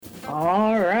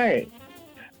All right.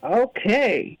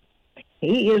 Okay.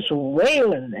 He is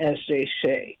Waylon, as they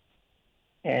say.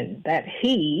 And that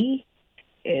he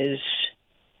is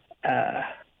uh,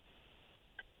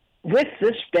 with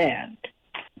this band,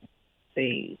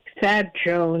 the Thad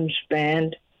Jones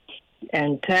Band.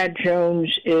 And Thad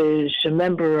Jones is a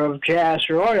member of Jazz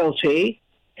Royalty,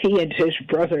 he and his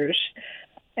brothers.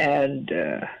 And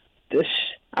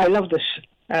I love this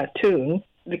tune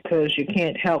because you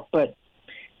can't help but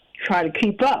try to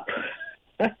keep up.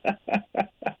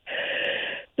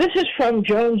 This is from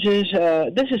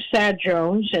this is Thad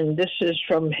Jones, and this is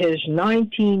from his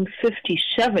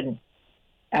 1957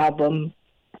 album,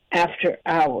 After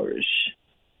Hours.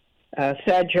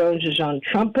 Thad Jones is on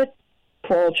trumpet,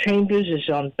 Paul Chambers is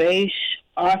on bass,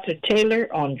 Arthur Taylor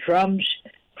on drums,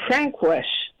 Frank West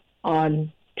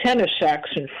on tenor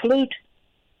sax and flute,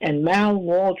 and Mal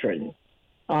Waldron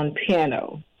on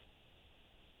piano.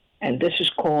 And this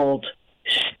is called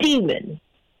Steamin'.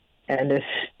 And the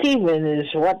steamin'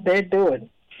 is what they're doing.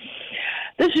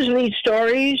 This is Lead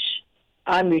Stories.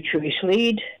 I'm Utrice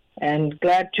Lead, and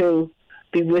glad to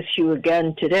be with you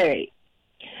again today.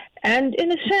 And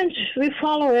in a sense, we're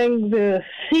following the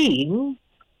theme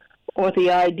or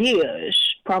the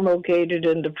ideas promulgated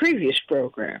in the previous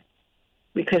program,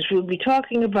 because we'll be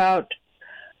talking about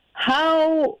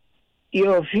how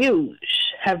your views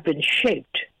have been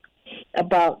shaped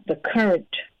about the current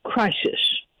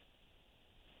crisis.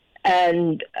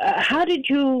 And how did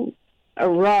you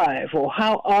arrive, or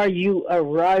how are you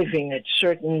arriving at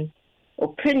certain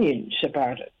opinions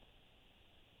about it?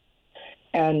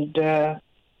 And that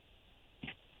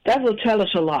will tell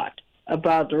us a lot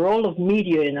about the role of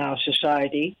media in our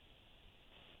society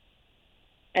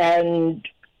and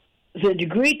the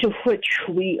degree to which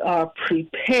we are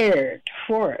prepared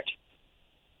for it.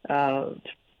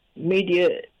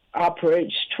 Media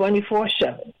operates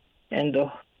 24/7, and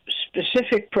the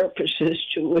specific purpose is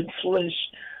to influence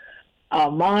our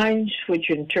minds, which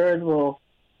in turn will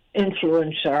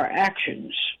influence our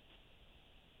actions.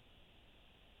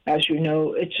 As you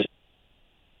know, it's a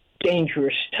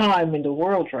dangerous time in the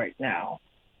world right now.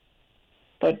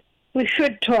 But we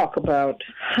should talk about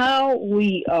how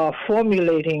we are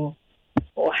formulating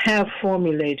or have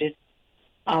formulated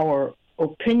our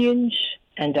opinions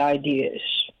and ideas.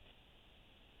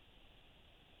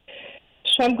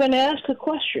 So I'm going to ask a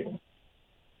question.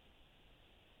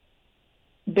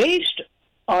 Based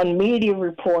on media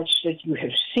reports that you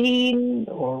have seen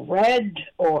or read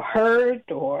or heard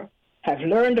or have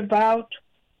learned about,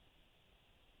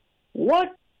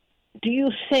 what do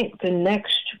you think the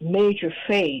next major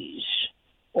phase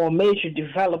or major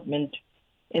development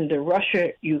in the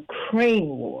Russia-Ukraine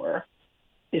war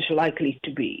is likely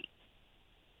to be?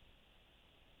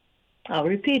 I'll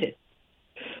repeat it.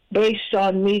 Based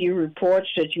on media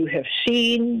reports that you have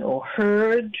seen or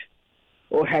heard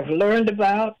or have learned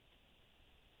about,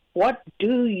 what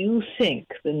do you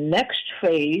think the next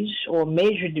phase or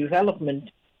major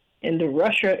development in the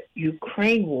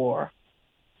Russia-Ukraine war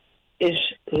is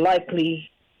likely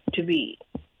to be?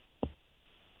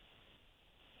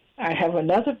 I have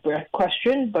another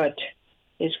question, but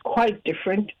it's quite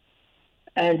different,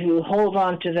 and we'll hold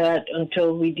on to that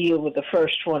until we deal with the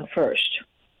first one first.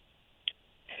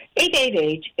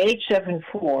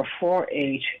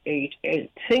 888-874-4888.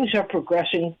 Things are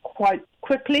progressing quite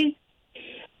quickly,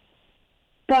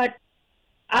 but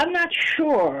I'm not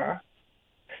sure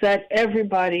that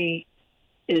everybody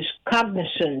is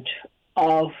cognizant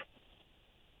of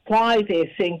why they're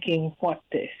thinking what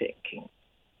they're thinking,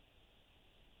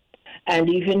 and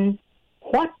even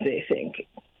what they're thinking.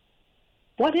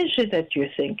 What is it that you're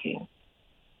thinking?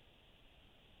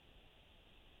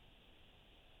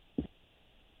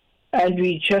 And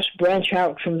we just branch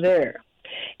out from there.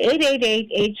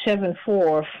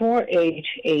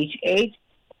 888-874-4888.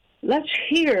 Let's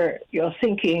hear your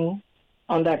thinking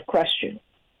on that question.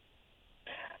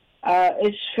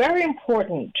 It's very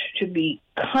important to be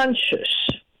conscious,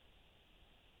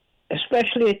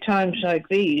 especially at times like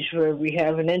these where we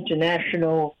have an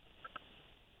international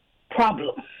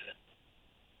problem,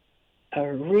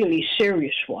 a really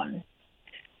serious one.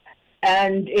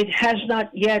 And it has not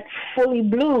yet fully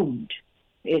bloomed.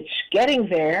 It's getting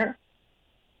there,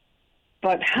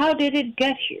 but how did it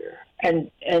get here?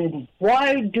 And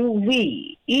why do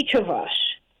we, each of us,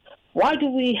 why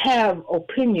do we have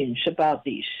opinions about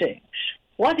these things?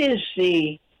 What is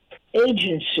the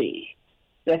agency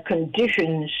that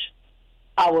conditions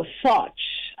our thoughts,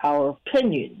 our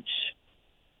opinions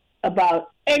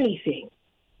about anything?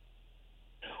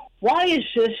 Why is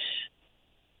this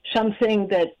something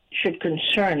that should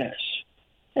concern us?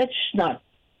 It's not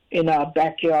in our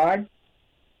backyard.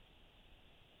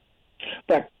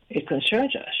 It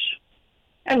concerns us,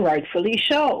 and rightfully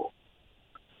so.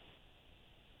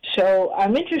 So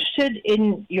I'm interested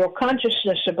in your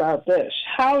consciousness about this.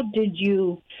 How did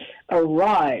you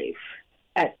arrive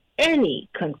at any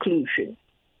conclusion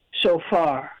so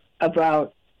far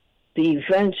about the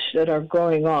events that are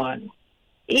going on?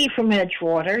 E from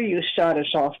Edgewater, you start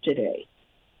us off today.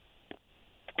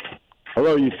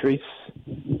 Hello, Utrice.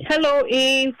 Hello,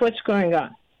 E. What's going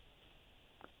on?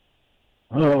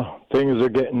 Oh, things are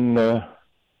getting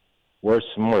worse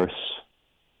and worse.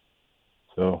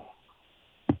 So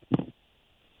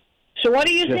what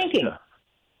are you thinking?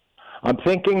 I'm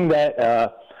thinking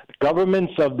that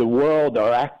governments of the world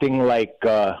are acting like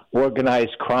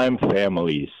organized crime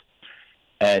families.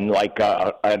 And like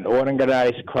an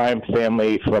organized crime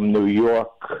family from New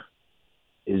York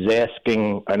is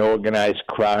asking an organized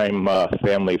crime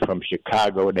family from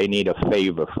Chicago, they need a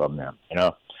favor from them, you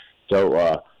know?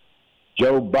 So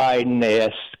Joe Biden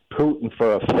asked Putin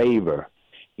for a favor.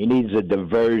 He needs a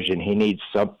diversion. He needs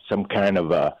some kind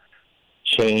of a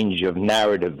change of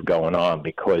narrative going on,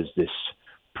 because this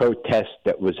protest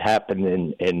that was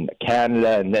happening in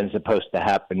Canada and then supposed to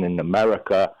happen in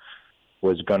America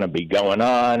was going to be going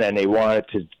on, and they wanted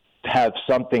to have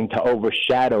something to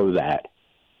overshadow that.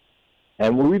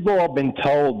 And we've all been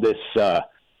told this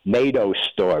NATO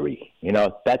story. You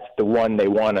know, that's the one they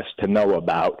want us to know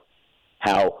about,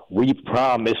 how we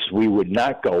promised we would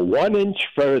not go 1 inch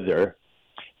further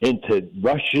into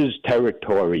Russia's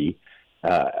territory,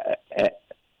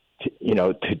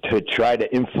 to try to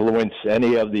influence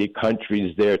any of the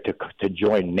countries there to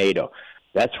join NATO.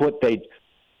 That's what they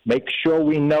make sure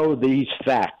we know these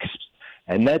facts.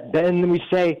 And then we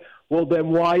say, well, then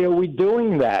why are we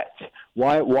doing that?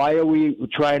 Why are we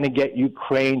trying to get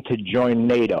Ukraine to join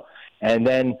NATO? And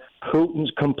then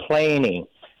Putin's complaining.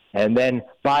 And then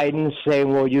Biden's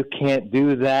saying, well, you can't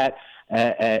do that.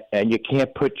 And you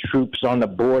can't put troops on the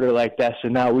border like that. So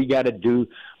now we got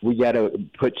to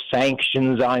put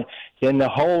sanctions on. Then the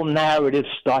whole narrative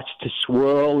starts to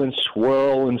swirl and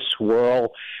swirl and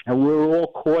swirl, and we're all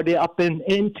caught up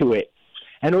into it.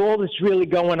 And all that's really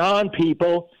going on,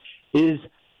 people, is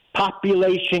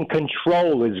population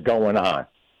control is going on.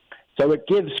 So it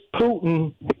gives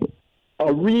Putin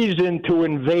a reason to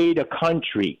invade a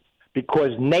country,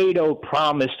 because NATO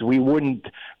promised we wouldn't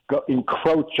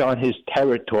encroach on his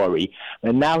territory.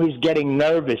 And now he's getting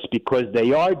nervous because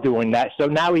they are doing that. So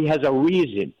now he has a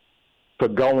reason for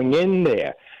going in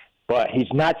there. But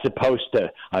he's not supposed to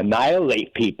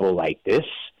annihilate people like this.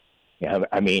 You know,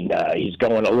 I mean, he's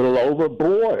going a little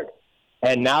overboard.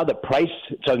 And now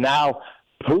so now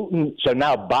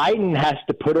Biden has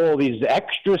to put all these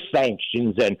extra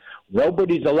sanctions, and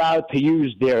nobody's allowed to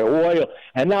use their oil.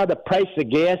 And now the price of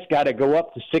gas got to go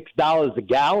up to $6 a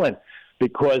gallon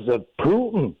because of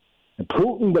Putin.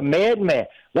 Putin, the madman.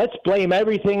 Let's blame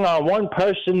everything on one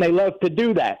person. They love to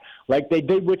do that, like they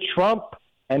did with Trump,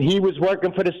 and he was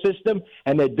working for the system,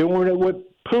 and they're doing it with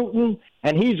Putin,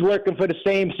 and he's working for the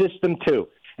same system too.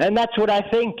 And that's what I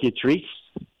think, Yatrice.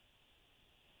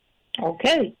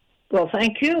 Okay. Well,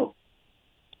 thank you.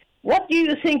 What do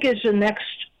you think is the next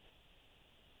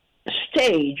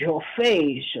stage or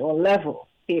phase or level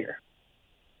here?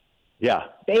 Yeah.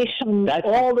 Based on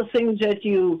all the things that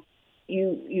you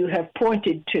have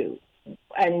pointed to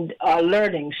and are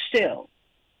learning still,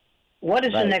 what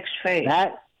is the next phase?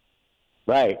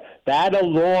 That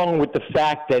along with the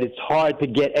fact that it's hard to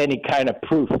get any kind of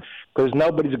proof, because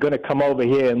nobody's going to come over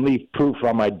here and leave proof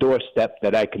on my doorstep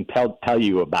that I can tell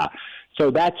you about. So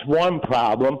that's one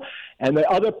problem. And the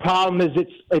other problem is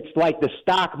it's like the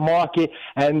stock market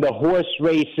and the horse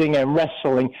racing and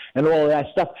wrestling and all of that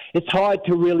stuff. It's hard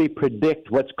to really predict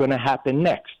what's going to happen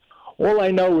next. All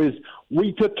I know is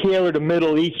we took care of the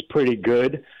Middle East pretty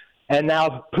good, and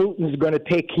now Putin's going to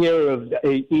take care of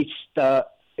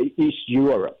East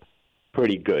Europe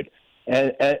pretty good.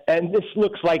 And this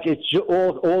looks like it's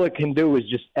all it can do is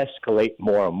just escalate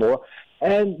more and more.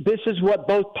 And this is what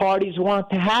both parties want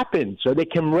to happen, so they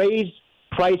can raise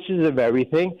prices of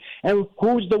everything. And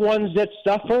who's the ones that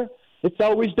suffer? It's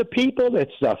always the people that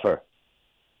suffer.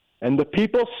 And the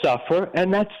people suffer,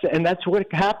 and that's what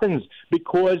happens,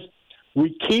 because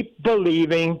we keep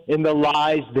believing in the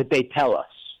lies that they tell us.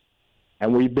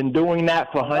 And we've been doing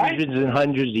that for hundreds and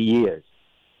hundreds of years.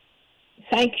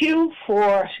 Thank you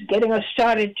for getting us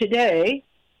started today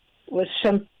with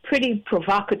some pretty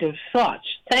provocative thoughts.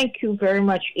 Thank you very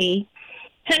much, E.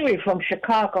 Henry from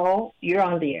Chicago, you're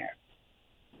on the air.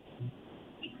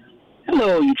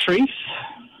 Hello, Utrice.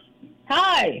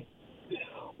 Hi.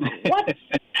 What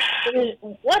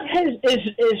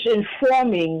is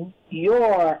informing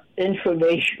your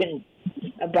information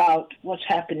about what's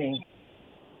happening?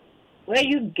 Where are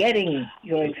you getting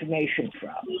your information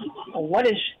from? Or what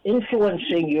is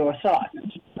influencing your thoughts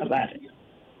about it?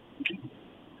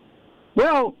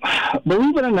 Well,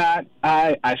 believe it or not,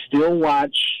 I still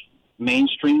watch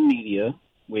mainstream media,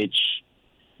 which,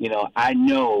 I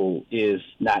know is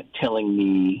not telling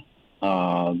me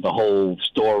the whole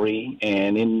story.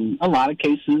 And in a lot of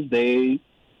cases, they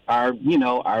are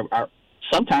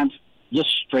sometimes just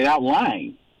straight out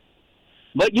lying.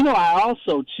 But, I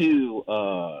also, too,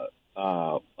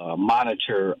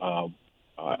 monitor,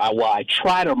 I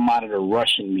try to monitor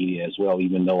Russian media as well,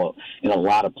 even though in a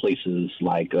lot of places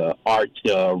like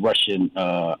Russian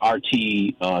RT,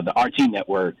 the RT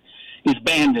network is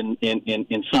banned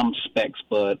in some specs,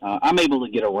 but I'm able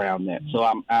to get around that. So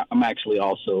I'm actually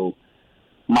also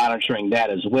monitoring that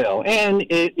as well. And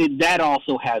that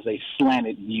also has a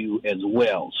slanted view as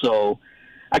well. So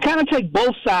I kind of take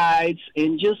both sides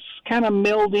and just kind of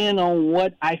meld in on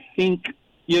what I think,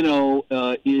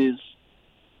 is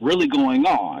really going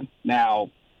on. Now,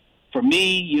 for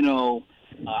me,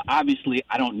 obviously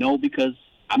I don't know because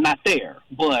I'm not there.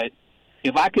 But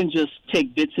if I can just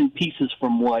take bits and pieces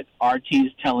from what RT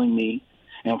is telling me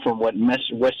and from what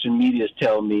Western media is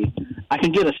telling me, I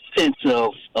can get a sense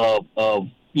of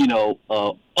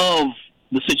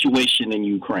the situation in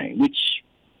Ukraine, which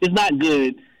is not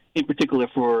good, in particular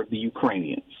for the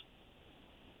Ukrainians.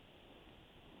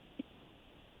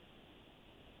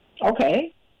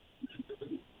 Okay.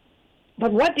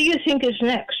 But what do you think is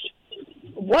next?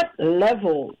 What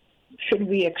level should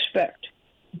we expect?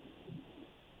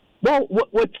 Well,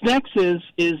 what's next is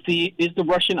the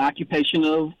Russian occupation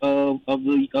of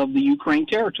the Ukraine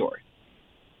territory.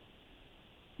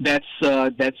 That's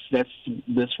going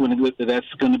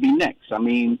to be next. I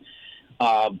mean,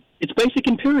 it's basic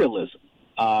imperialism,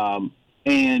 and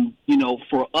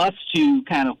for us to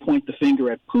kind of point the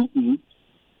finger at Putin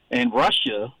and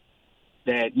Russia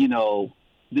that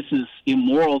this is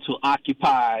immoral to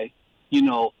occupy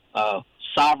a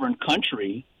sovereign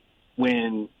country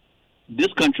when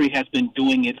this country has been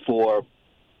doing it for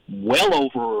well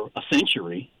over a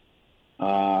century.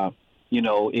 It's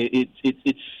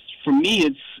for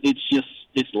me,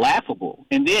 it's laughable.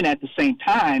 And then at the same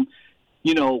time,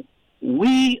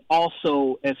 we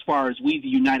also, as far as we, the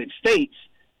United States,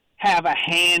 have a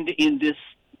hand in this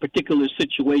particular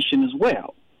situation as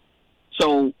well.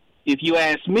 So if you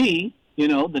ask me,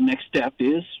 the next step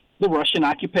is the Russian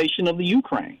occupation of the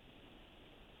Ukraine.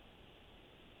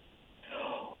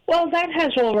 Well, that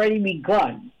has already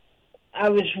begun. I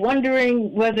was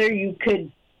wondering whether you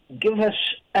could give us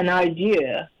an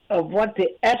idea of what the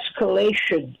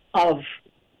escalation of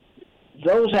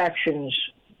those actions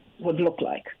would look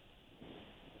like.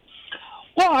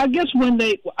 Well, I guess when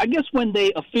they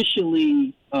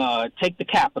officially take the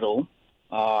capital,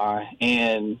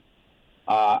 and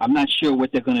I'm not sure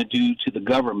what they're going to do to the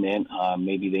government.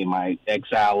 Maybe they might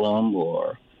exile them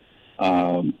or,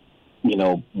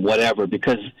 whatever,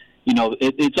 because,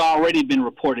 it's already been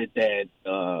reported that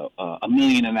 1.5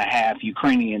 million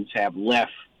Ukrainians have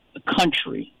left the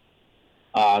country.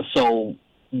 So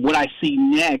what I see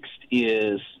next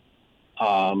is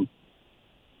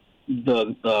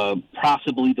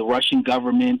possibly the Russian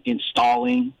government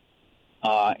installing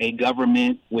a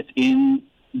government within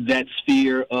that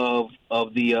sphere of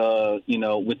the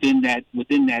within that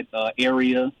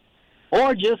area,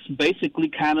 or just basically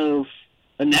kind of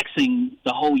annexing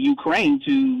the whole Ukraine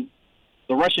to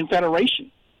the Russian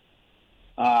Federation.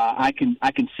 I can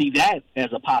see that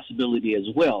as a possibility as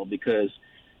well, because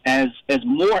as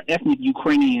more ethnic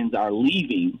Ukrainians are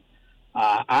leaving,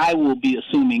 I will be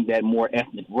assuming that more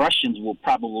ethnic Russians will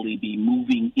probably be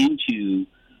moving into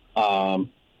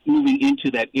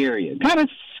that area.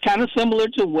 Kind of similar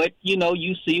to what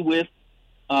you see with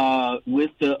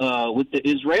the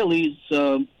Israelis,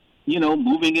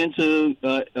 moving into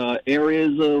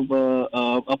areas of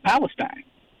Palestine.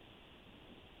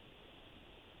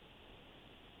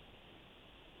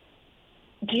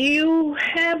 Do you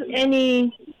have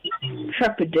any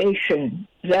trepidation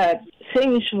that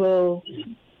things will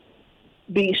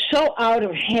be so out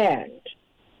of hand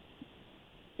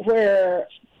where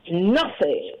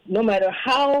nothing, no matter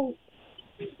how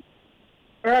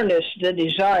earnest the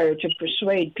desire to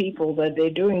persuade people that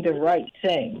they're doing the right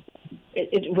thing,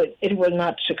 it will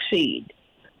not succeed?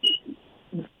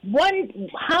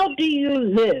 How do you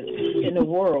live in a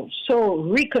world so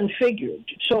reconfigured,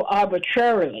 so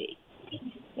arbitrarily?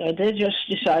 They just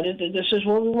decided that this is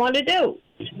what we want to do,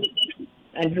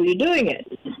 and we're doing it.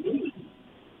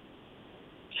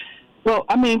 Well,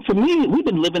 I mean, for me, we've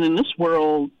been living in this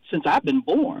world since I've been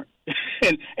born,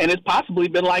 and it's possibly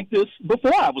been like this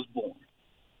before I was born.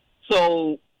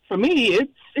 So for me,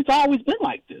 it's always been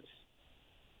like this.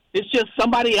 It's just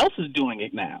somebody else is doing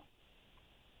it now.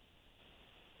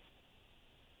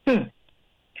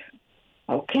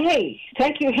 Okay.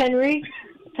 Thank you, Henry.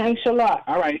 Thanks a lot.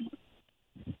 All right.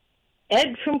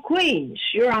 Ed from Queens,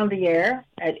 you're on the air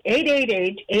at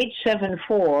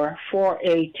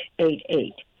 888-874-4888.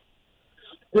 Hey,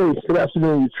 good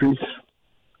afternoon, Patrice.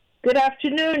 Good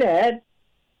afternoon, Ed.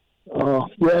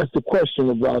 You asked a question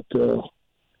about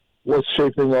what's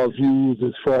shaping our views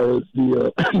as far as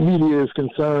the media is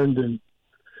concerned and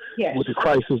Yes. with the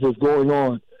crisis that's going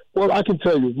on. Well, I can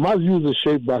tell you, my views are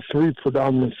shaped by three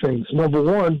predominant things. Number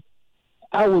one,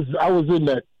 I was in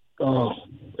that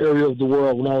area of the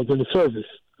world when I was in the service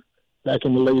back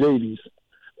in the late '80s,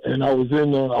 and I was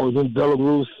in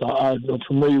Belarus. I'm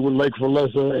familiar with Lake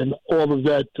Walesa and all of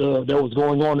that that was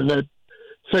going on in that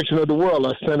section of the world.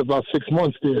 I spent about 6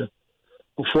 months there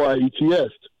before I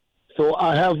ETS'd. So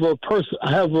I have a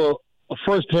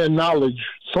first-hand knowledge,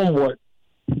 somewhat,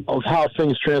 of how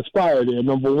things transpire there.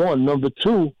 Number one. Number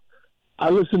two, I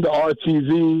listen to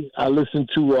RTV. I listen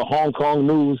to Hong Kong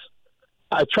news.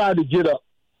 I try to get a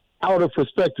outer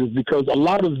perspective because a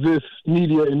lot of this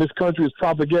media in this country is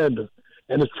propaganda,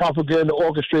 and it's propaganda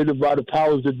orchestrated by the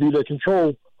powers that be that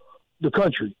control the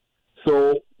country.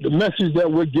 So the message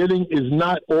that we're getting is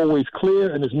not always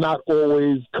clear and it's not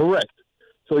always correct.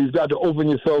 So you've got to open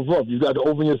yourself up. You've got to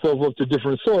open yourself up to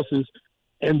different sources,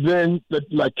 and then,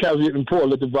 like caveat emptor,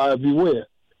 let the buyer beware.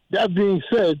 That being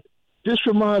said, this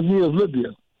reminds me of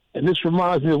Libya, and this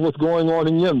reminds me of what's going on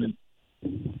in Yemen.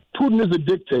 Putin is a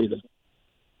dictator.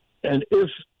 And if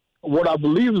what I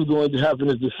believe is going to happen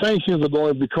is the sanctions are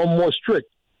going to become more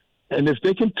strict, and if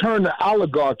they can turn the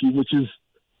oligarchy, which has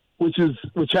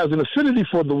an affinity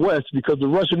for the West, because the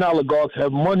Russian oligarchs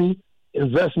have money,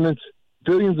 investments,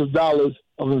 billions of dollars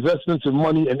of investments and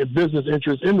money and business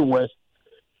interests in the West.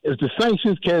 If the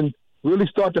sanctions can really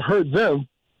start to hurt them,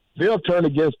 they'll turn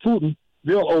against Putin.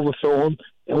 They'll overthrow him,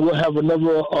 and we'll have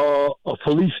another a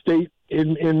police state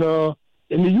in the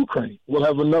Ukraine. We'll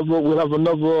have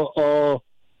another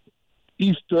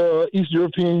East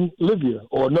European Libya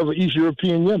or another East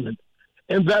European Yemen,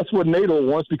 and that's what NATO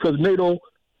wants, because NATO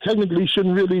technically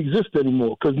shouldn't really exist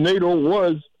anymore, because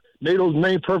NATO's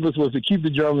main purpose was to keep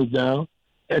the Germans down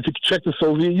and to check the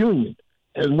Soviet Union.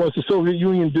 And once the Soviet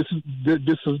Union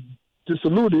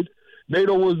dissoluted,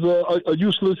 NATO was a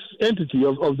useless entity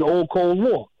of the old Cold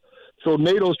War. So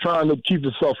NATO's trying to keep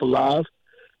itself alive.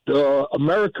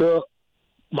 America,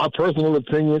 my personal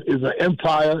opinion, is an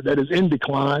empire that is in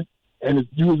decline and is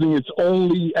using its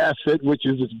only asset, which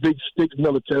is its big stick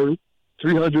military,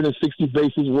 360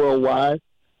 bases worldwide,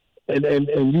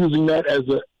 and using that as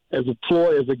a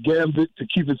ploy, as a gambit to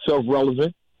keep itself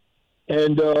relevant.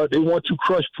 And they want to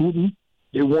crush Putin.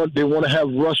 They want to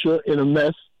have Russia in a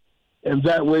mess, and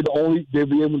that way they'll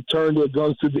be able to turn their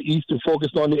guns to the east and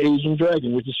focus on the Asian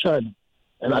dragon, which is China.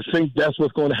 And I think that's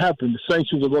what's going to happen. The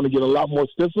sanctions are going to get a lot more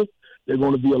stiffer. They're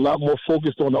going to be a lot more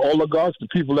focused on the oligarchs, the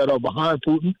people that are behind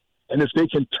Putin. And if they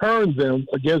can turn them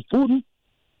against Putin,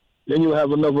 then you'll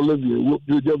have another Libya.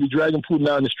 They'll be dragging Putin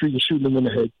down the street and shooting him in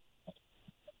the head.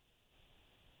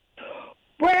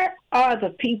 Where are the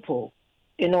people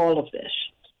in all of this?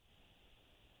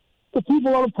 The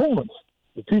people are the pawns.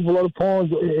 The people are the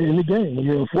pawns in the game. I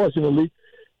mean, unfortunately,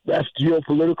 that's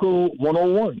geopolitical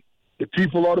 101. The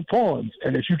people are the pawns.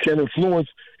 And if you can influence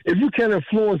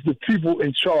the people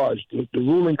in charge, the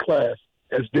ruling class,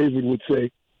 as David would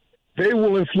say, they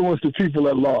will influence the people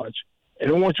at large.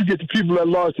 And once you get the people at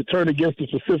large to turn against a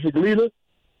specific leader,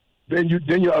 then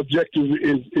your objective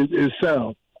is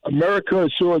sound. America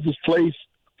assures its place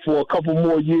for a couple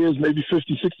more years, maybe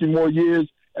 50, 60 more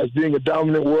years, as being a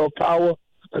dominant world power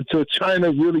until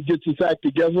China really gets its act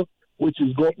together, which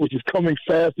is coming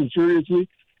fast and furiously.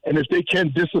 And if they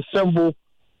can disassemble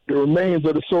the remains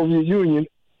of the Soviet Union,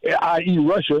 i.e.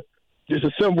 Russia,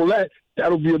 disassemble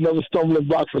that'll be another stumbling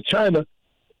block for China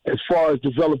as far as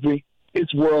developing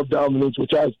its world dominance,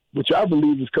 which I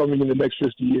believe is coming in the next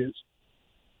 50 years.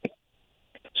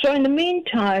 So in the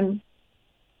meantime,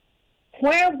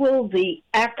 where will the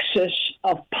axis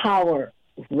of power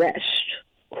rest?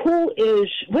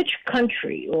 Which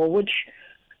country or which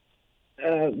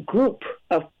group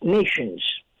of nations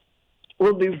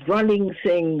will be running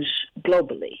things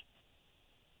globally?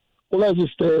 Well, as it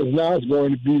stands now, it's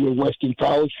going to be the Western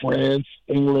powers, France,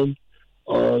 England,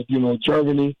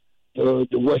 Germany, the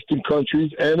Western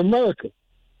countries, and America.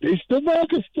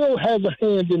 America still has a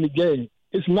hand in the game.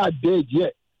 It's not dead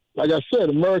yet. Like I said,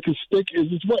 America's stick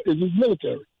is its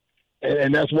military.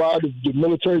 And that's why the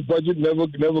military budget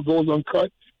never goes uncut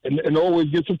and always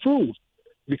gets approved.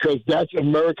 because that's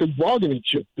America's bargaining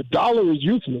chip. The dollar is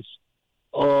useless.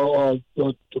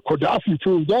 Gaddafi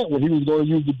proved that when he was going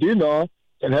to use the dinar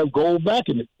and have gold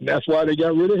backing it. And that's why they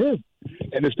got rid of him.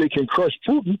 And if they can crush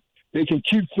Putin, they can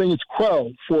keep things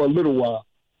quelled for a little while.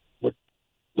 But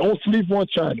don't sleep on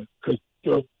China, because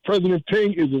President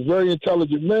Ping is a very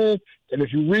intelligent man. And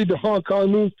if you read the Hong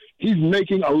Kong news, he's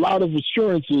making a lot of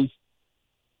assurances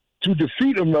to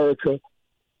defeat America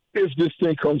if this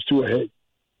thing comes to a head.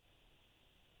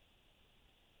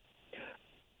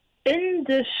 In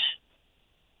this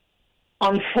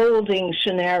unfolding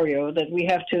scenario that we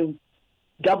have to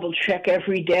double check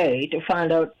every day to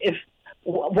find out if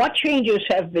what changes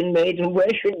have been made and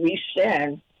where should we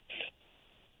stand,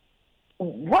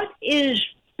 what is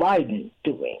Biden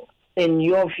doing, in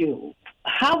your view?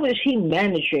 How is he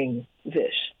managing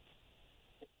this?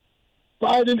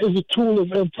 Biden is a tool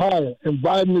of empire, and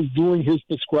Biden is doing his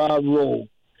prescribed role.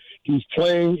 He's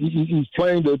playing. He's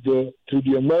playing to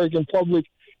the American public.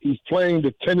 He's playing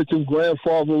the tentative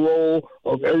grandfather role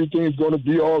of everything is going to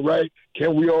be all right.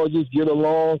 Can we all just get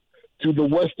along? To the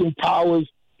Western powers,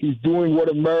 he's doing what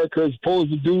America is supposed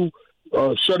to do,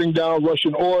 shutting down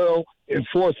Russian oil,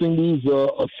 enforcing these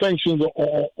sanctions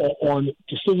on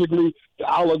specifically the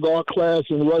oligarch class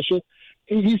in Russia.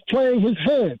 He's playing his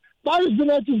hand. Biden's been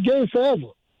at this game forever.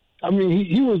 I mean,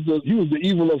 he was the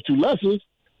evil of two lessers,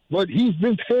 but he's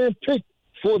been handpicked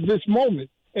for this moment,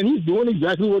 and he's doing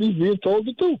exactly what he's being told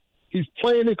to do. He's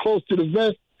playing it close to the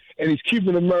vest, and he's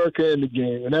keeping America in the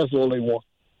game, and that's all they want.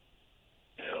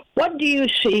 What do you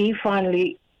see,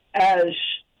 finally, as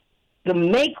the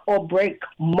make or break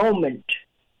moment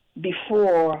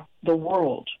before the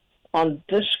world on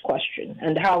this question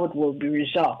and how it will be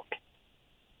resolved?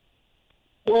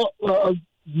 Well,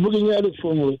 looking at it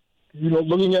from the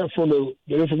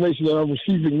information that I'm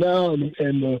receiving now and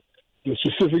the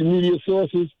specific media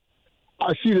sources,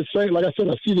 I see the same. Like I said,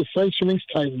 I see the sanctionings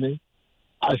tightening.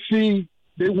 I see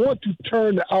they want to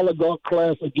turn the oligarch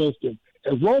class against him.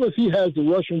 As long as he has the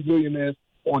Russian billionaires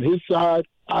on his side,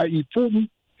 i.e. Putin,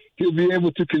 he'll be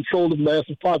able to control the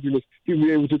massive populace. He'll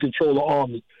be able to control the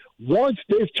army. Once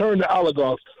they've turned the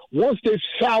oligarchs, once they've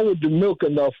soured the milk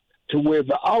enough to where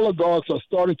the oligarchs are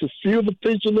starting to feel the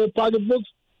pinch in their pocketbooks,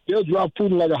 they'll drop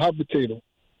Putin like a hot potato,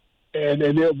 and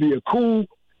there'll be a coup.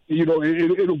 It'll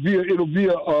be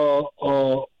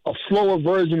a slower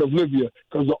version of Libya,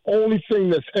 because the only thing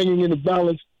that's hanging in the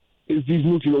balance is these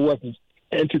nuclear weapons.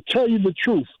 And to tell you the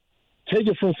truth, take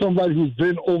it from somebody who's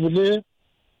been over there,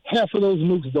 half of those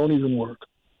nukes don't even work.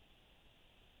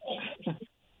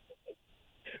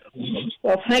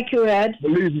 Well, thank you, Ed.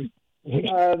 Believe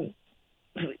me.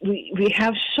 We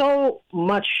have so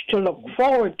much to look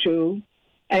forward to,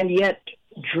 and yet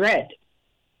dread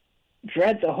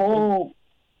the whole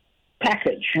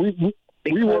package. We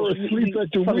were asleep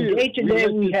at the wheel. From day to day,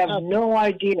 we have no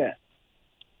idea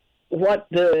what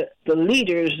the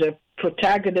leaders, the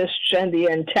protagonists and the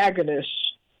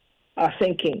antagonists are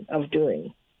thinking of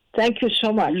doing. Thank you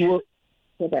so much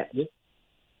for that. Yeah.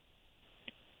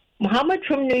 Muhammad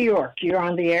from New York, you're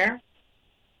on the air.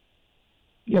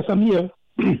 Yes, I'm here.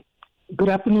 Good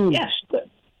afternoon. Yes,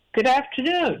 good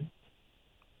afternoon.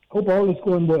 Hope all is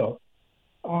going well.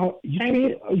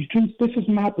 This is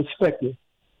my perspective.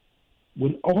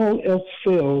 When all else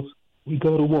fails, we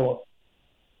go to war.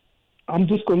 I'm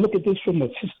just going to look at this from a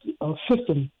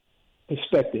system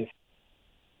perspective.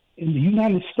 In the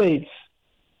United States,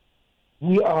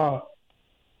 we are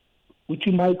what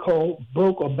you might call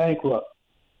broke or bankrupt.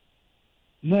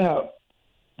 Now,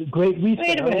 the Great Reset.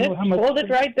 Wait a minute. Hold it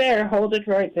right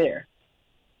there.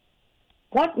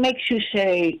 What makes you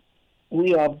say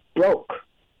we are broke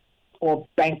or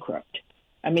bankrupt?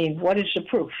 I mean, what is the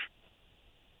proof?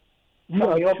 We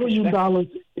are $1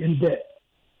 trillion in debt.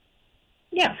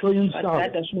 Yeah, but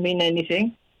that doesn't mean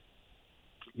anything.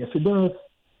 Yes, it does.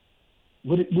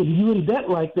 When you're in debt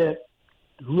like that,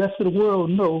 the rest of the world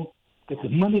know that the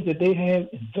money that they have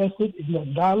invested in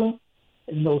that dollar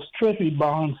and those treasury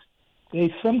bonds,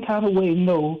 they some kind of way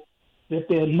know that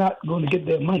they're not going to get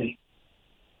their money.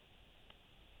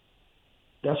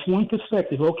 That's one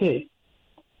perspective. Okay.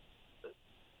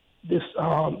 This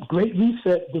Great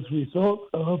Reset was a result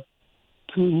of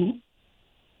to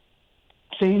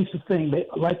change the thing.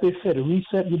 Like they said, a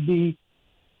reset would be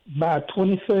by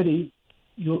 2030,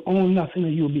 you'll own nothing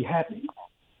and you'll be happy.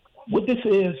 What this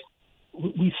is,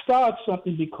 we start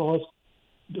something because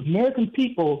the American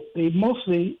people, they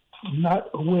mostly not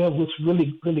aware of what's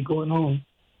really, really going on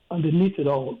underneath it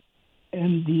all.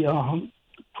 And the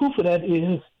proof of that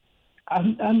is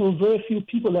I know very few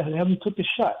people that haven't took the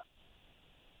shot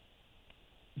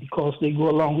because they go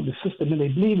along with the system and they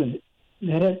believe in it.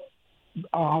 Now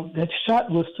that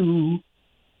shot was to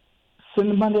send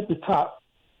the money at the top.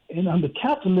 And under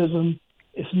capitalism,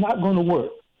 it's not going to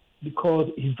work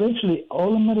because eventually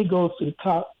all the money goes to the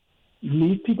top. You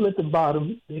leave people at the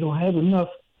bottom. They don't have enough.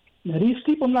 Now, these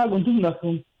people are not going to do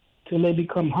nothing till they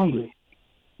become hungry.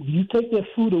 When you take their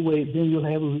food away, then you'll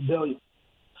have a rebellion.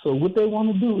 So what they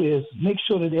want to do is make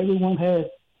sure that everyone has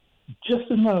just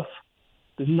enough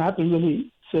to not to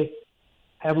really say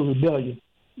have a rebellion.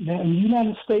 Now, in the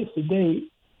United States today,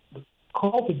 the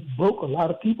COVID broke a lot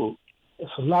of people.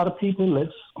 It's a lot of people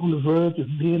that's on the verge of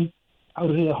being out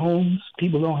of their homes.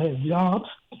 People don't have jobs.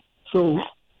 So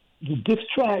to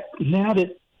distract, now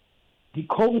that the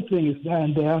COVID thing is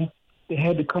dying down, they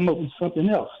had to come up with something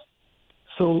else.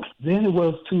 So then it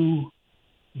was to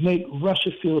make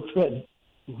Russia feel threatened.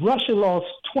 Russia lost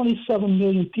 27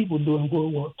 million people during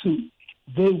World War II.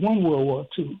 They won World War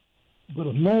II. But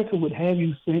America would have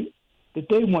you think that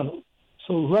they won it.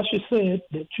 So Russia said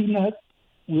that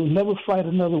we'll never fight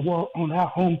another war on our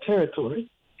home territory.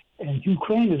 And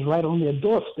Ukraine is right on their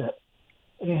doorstep.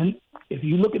 And if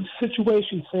you look at the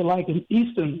situation, say like in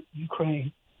eastern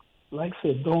Ukraine, like I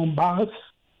said, Donbass,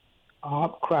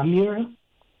 Crimea,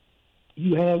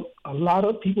 you have a lot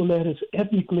of people that is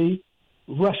ethnically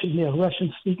Russian. They're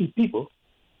Russian-speaking people.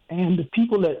 And the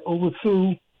people that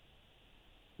overthrew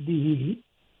the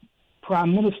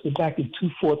prime minister back in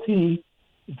 2014,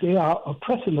 they are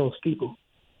oppressing those people.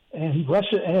 And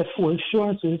Russia asked for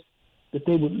assurances that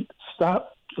they would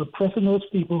stop oppressing those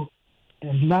people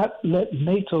and not let put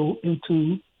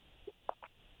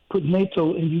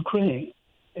NATO in Ukraine.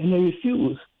 And they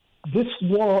refused. This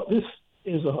war, this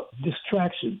is a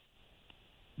distraction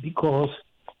because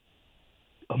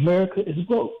America is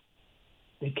broke.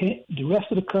 They can't, the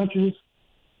rest of the countries,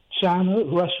 China,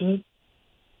 Russia,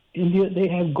 India, they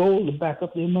have gold to back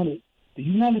up their money. The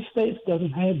United States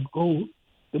doesn't have gold.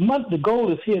 The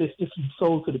gold is here, it's just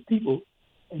sold to the people.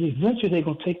 And eventually they're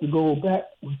going to take the gold back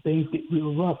when things get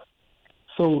real rough.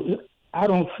 So I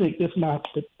don't think, that's my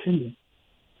opinion,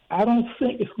 I don't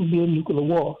think it's going to be a nuclear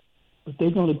war, but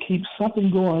they're going to keep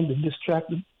something going to distract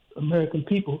the American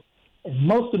people. And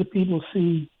most of the people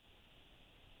see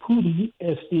Putin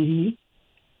as the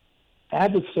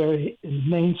adversary and the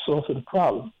main source of the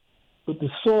problem. But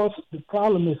the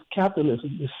problem is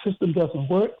capitalism. The system doesn't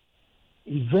work.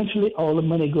 Eventually, all the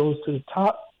money goes to the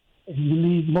top, and you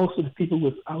leave most of the people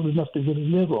without enough to really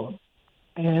live on.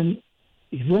 And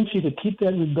eventually, to keep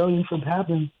that rebellion from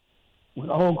happening, when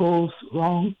all goes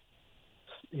wrong,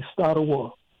 they start a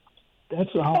war. That's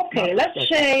all. Okay,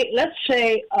 let's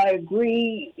say I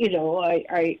agree. You know,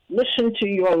 I listen to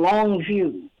your long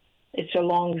view. It's a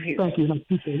long view. Thank you. I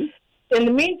appreciate it. In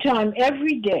the meantime,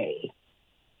 every day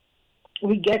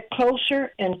we get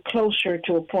closer and closer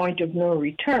to a point of no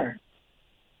return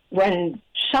when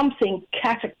something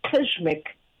cataclysmic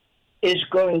is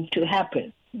going to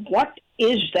happen. What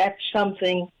is that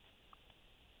something,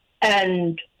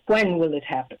 and when will it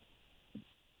happen?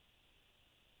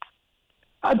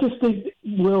 I just think,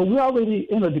 well, we're already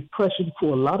in a depression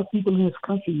for a lot of people in this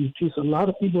country. You see, a lot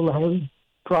of people are having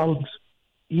problems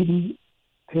eating,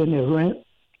 paying their rent,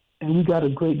 and we got a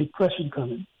Great Depression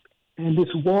coming. And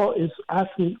this war is, I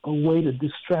think, a way to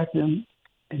distract them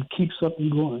and keep something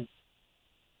going.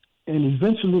 And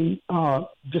eventually,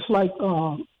 just like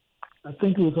I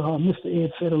think it was Mr.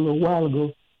 Ed said a little while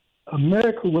ago,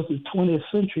 America was the 20th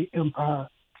century empire,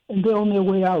 and they're on their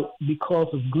way out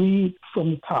because of greed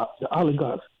from the top, the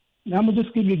oligarchs. Now, I'm going to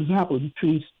just give you an example,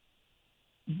 Patrice.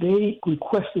 They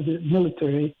requested the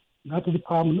military, not the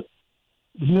department,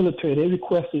 the military, they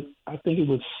requested, I think it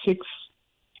was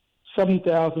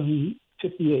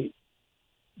 7,058.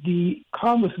 The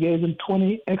Congress gave them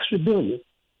 20 extra billion.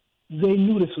 They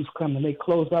knew this was coming. They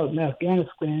closed out in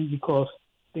Afghanistan because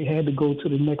they had to go to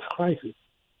the next crisis.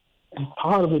 And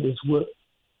part of it is what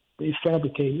they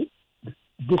fabricated,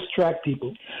 distract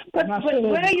people. But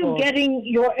where are you getting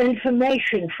your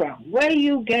information from? Where are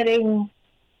you getting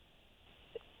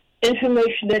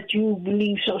information that you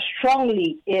believe so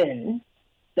strongly in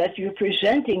that you're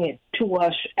presenting it to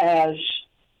us as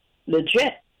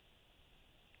legit?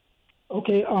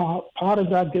 Okay, part of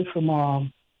that I get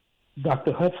from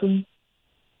Dr. Hudson,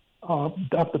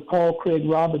 Dr. Paul Craig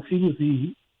Roberts. He was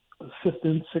the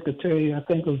assistant secretary, I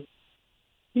think,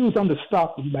 he was under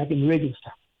Stockton back in Reagan's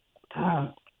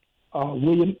time.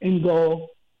 William Ingold,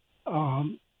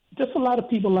 just a lot of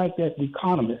people like that, the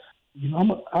economists. You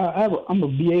know, I'm a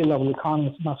BA level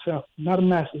economist myself, not a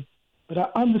master, but I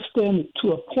understand it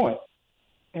to a point.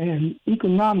 And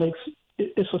economics,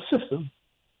 it's a system.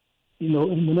 You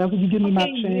know, and whenever you give me my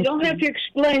chance... You don't have to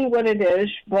explain what it is,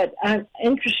 but I'm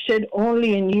interested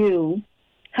only in you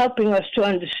helping us to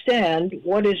understand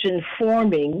what is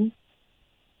informing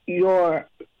your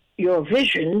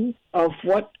vision of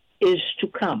what is to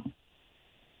come.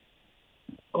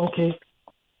 Okay.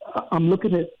 I'm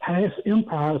looking at past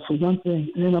empires for one thing,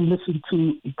 and then I'm listening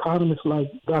to economists like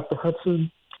Dr.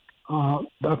 Hudson,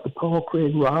 Dr. Paul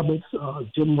Craig Roberts,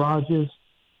 Jim Rogers,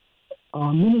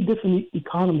 many different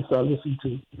economists I listen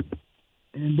to,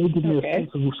 and they give me a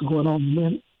sense of what's going on. And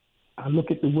then I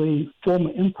look at the way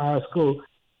former empires go.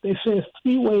 They say there's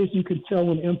 3 ways you can tell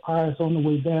when empire is on the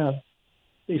way down.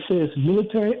 They say it's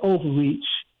military overreach,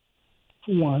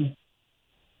 for one,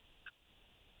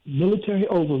 military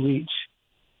overreach,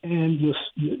 and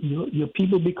your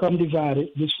people become divided,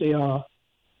 which they are,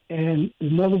 and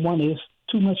another one is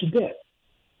too much debt.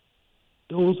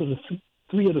 Those are the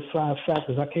 3 of the 5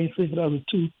 factors. I can't think of the other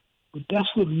 2, but that's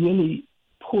what really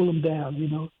pull them down, you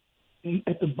know. And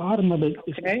at the bottom of it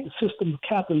is the system of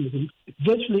capitalism.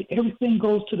 Eventually, everything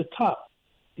goes to the top,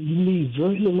 and you leave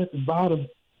very little at the bottom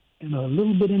and a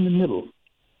little bit in the middle.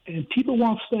 And people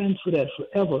won't stand for that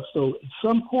forever. So at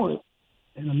some point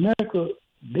in America,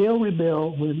 they'll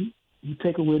rebel when you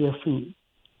take away their food.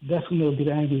 That's when they'll get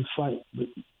angry and fight. But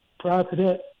prior to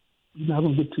that, you're not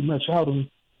going to get too much out of them.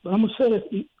 But I'm going to say this,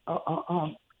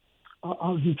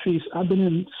 Patrice, I've been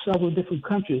in several different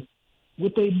countries.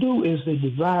 What they do is they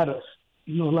divide us.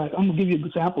 You know, like, I'm going to give you an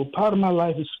example. Part of my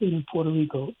life is spent in Puerto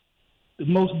Rico. The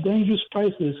most dangerous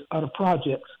places are the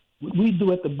projects. What we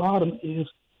do at the bottom is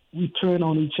we turn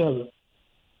on each other.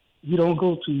 We don't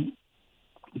go to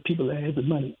the people that have the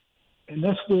money. And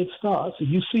that's where it starts. And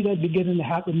you see that beginning to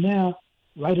happen now,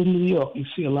 right in New York. You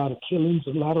see a lot of killings,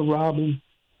 a lot of robbing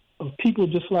of people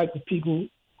just like the people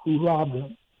who robbed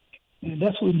them. And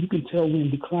that's when you can tell we're in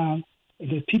decline. And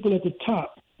the people at the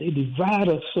top, they divide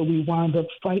us, so we wind up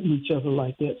fighting each other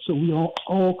like that. So we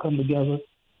all come together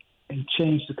and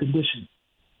change the condition.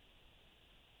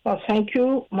 Well, thank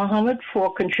you, Muhammad,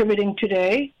 for contributing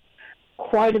today.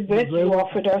 Quite a bit you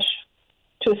offered us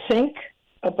to think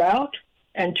about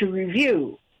and to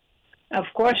review. Of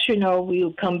course, you know,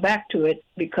 we'll come back to it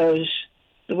because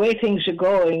the way things are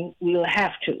going, we'll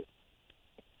have to.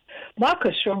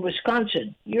 Marcus from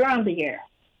Wisconsin, you're on the air.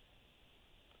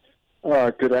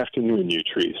 Good afternoon,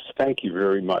 Utrice. Thank you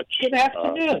very much. Good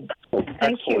afternoon.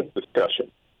 Excellent discussion.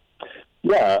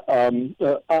 Yeah, I'm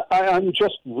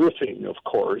just riffing, of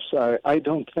course. I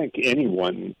don't think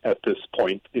anyone at this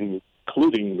point,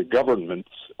 including the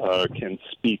governments, can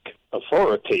speak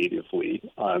authoritatively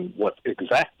on what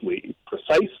exactly,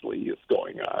 precisely is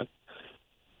going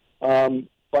on.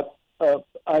 But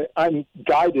I'm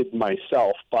guided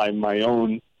myself by my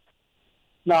own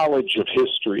knowledge of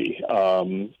history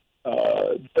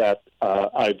that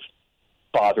I've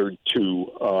bothered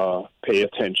to pay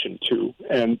attention to.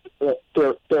 And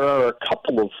there are a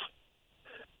couple of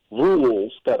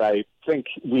rules that I think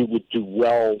we would do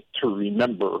well to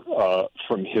remember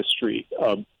from history.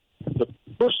 The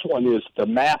first one is the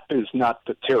map is not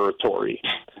the territory.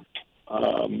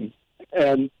 And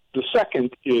the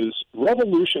second is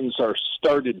revolutions are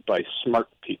started by smart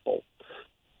people,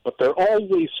 but they're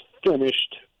always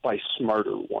finished by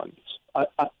smarter ones.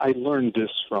 I learned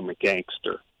this from a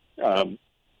gangster.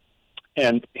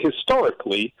 And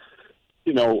historically,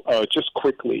 just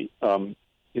quickly,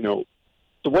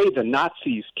 the way the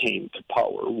Nazis came to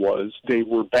power was they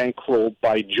were bankrolled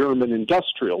by German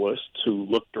industrialists who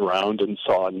looked around and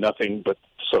saw nothing but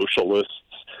socialists,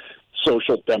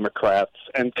 social democrats,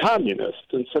 and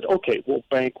communists, and said, okay, we'll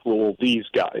bankroll these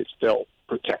guys. They'll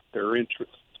protect their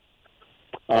interests.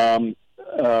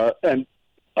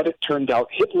 But it turned out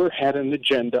Hitler had an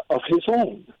agenda of his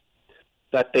own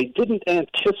that they didn't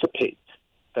anticipate,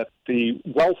 that the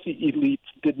wealthy elites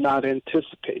did not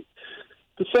anticipate.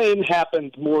 The same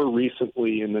happened more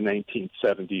recently in the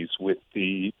 1970s with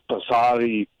the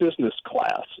Bazari business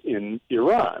class in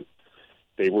Iran.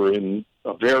 They were in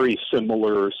a very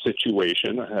similar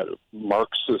situation, had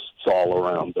Marxists all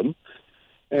around them,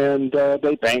 and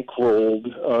they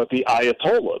bankrolled the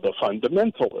Ayatollah, the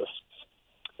fundamentalists.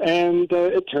 And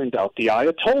it turned out the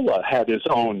Ayatollah had his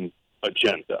own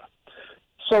agenda.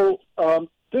 So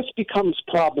this becomes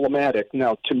problematic.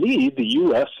 Now, to me, the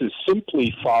U.S. is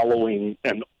simply following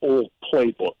an old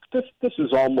playbook. This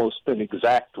is almost an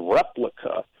exact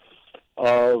replica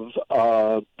of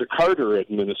the Carter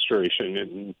administration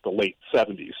in the late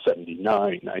 70s,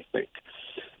 79, I think.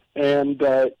 And,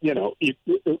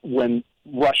 when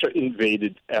Russia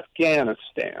invaded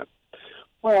Afghanistan,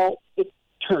 well, it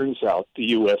turns out the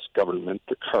U.S. government,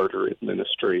 the Carter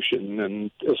administration,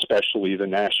 and especially the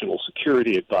National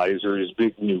Security Advisor,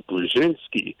 Zbigniew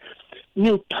Brzezinski,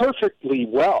 knew perfectly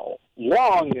well,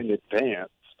 long in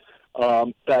advance,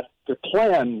 that the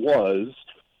plan was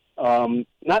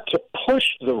not to push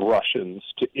the Russians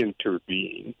to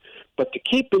intervene, but to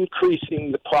keep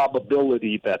increasing the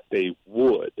probability that they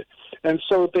would. And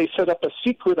so they set up a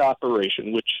secret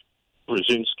operation, which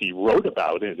Brzezinski wrote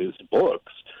about in his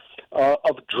books,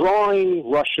 of drawing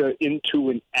Russia into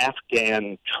an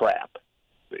Afghan trap.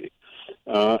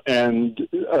 And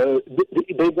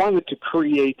they wanted to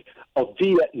create a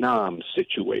Vietnam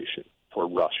situation for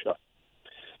Russia.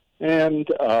 And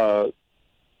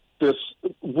this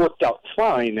worked out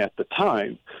fine at the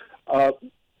time.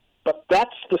 But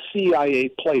that's the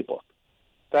CIA playbook.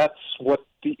 That's what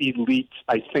the elites,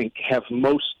 I think, have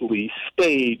mostly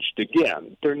staged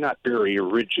again. They're not very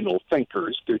original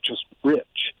thinkers. They're just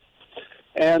rich.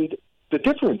 And the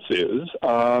difference is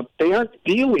they aren't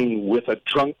dealing with a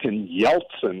drunken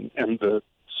Yeltsin and the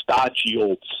stodgy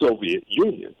old Soviet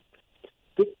Union.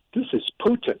 This is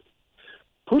Putin.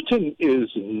 Putin is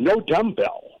no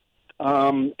dumbbell.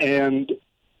 And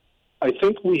I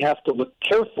think we have to look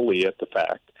carefully at the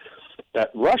fact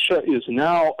that Russia is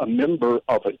now a member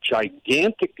of a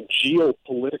gigantic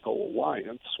geopolitical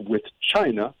alliance with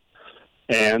China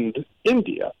and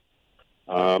India.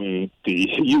 The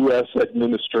U.S.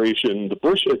 administration, the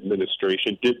Bush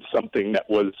administration, did something that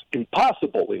was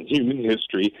impossible in human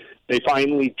history. They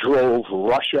finally drove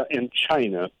Russia and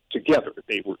China together.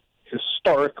 They were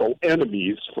historical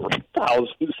enemies for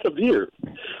thousands of years.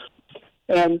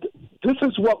 And this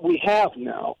is what we have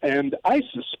now. And I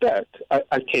suspect,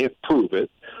 I can't prove it,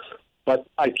 but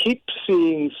I keep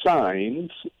seeing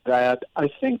signs that I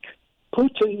think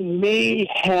Putin may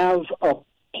have a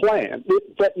plan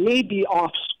that may be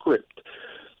off script.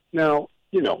 Now,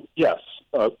 yes,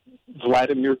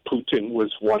 Vladimir Putin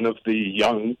was one of the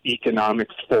young economic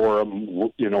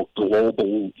forum,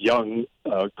 global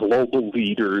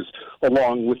leaders,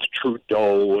 along with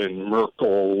Trudeau and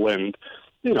Merkel, and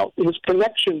his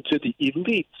connection to the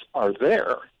elites are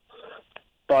there.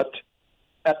 But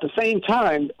at the same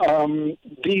time,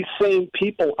 these same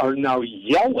people are now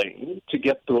yelling to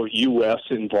get the U.S.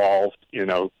 involved in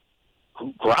a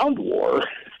ground war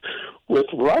with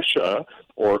Russia,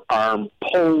 or arm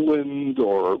Poland,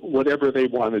 or whatever they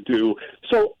want to do.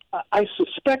 So I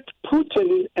suspect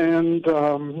Putin and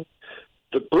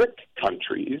the BRIC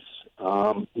countries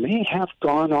may have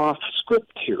gone off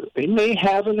script here. They may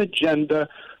have an agenda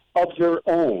of their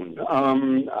own.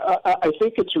 I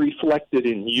think it's reflected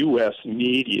in U.S.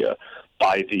 media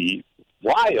by the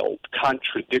wild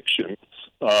contradictions,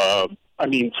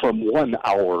 from 1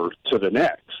 hour to the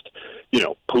next.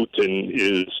 Putin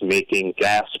is making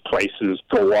gas prices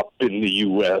go up in the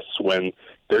U.S. when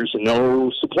there's no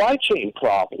supply chain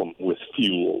problem with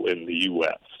fuel in the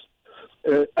U.S.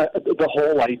 The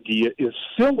whole idea is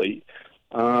silly.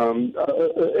 And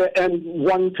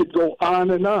one could go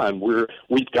on and on.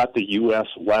 We've got the U.S.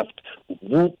 left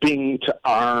whooping to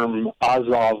arm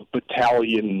Azov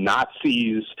battalion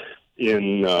Nazis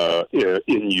in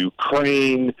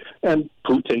Ukraine, and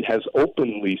Putin has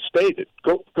openly stated.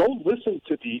 Go listen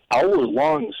to the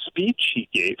hour-long speech he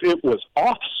gave. It was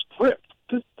off script.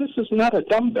 This is not a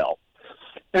dumbbell.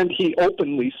 And he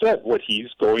openly said what he's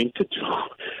going to do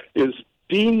is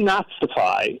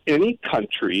denazify any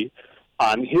country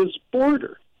on his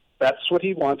border. That's what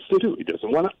he wants to do. He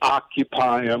doesn't want to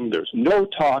occupy them. There's no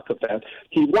talk of that.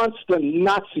 He wants the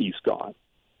Nazis gone.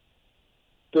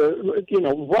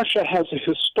 Russia has a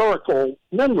historical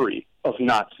memory of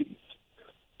Nazis.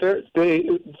 Their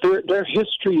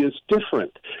history is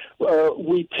different.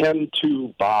 We tend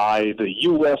to buy the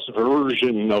U.S.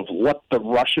 version of what the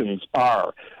Russians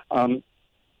are.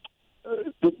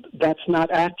 That's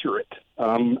not accurate.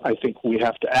 I think we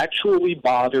have to actually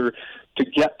bother to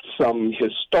get some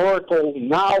historical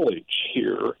knowledge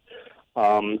here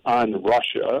on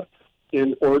Russia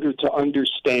in order to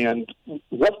understand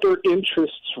what their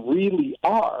interests really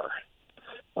are.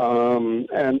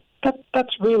 And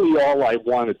that's really all I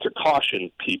wanted to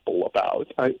caution people about.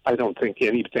 I don't think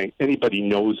anybody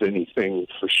knows anything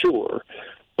for sure.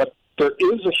 But there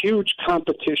is a huge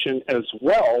competition as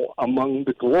well among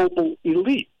the global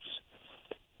elites.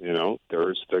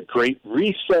 There's the Great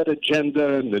Reset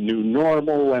agenda and the new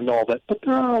normal and all that, but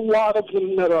there are a lot of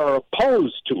them that are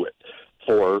opposed to it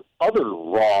for other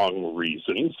wrong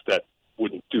reasons that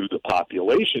wouldn't do the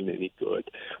population any good.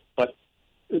 But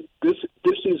this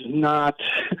is not,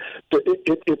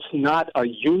 it's not a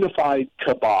unified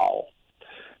cabal.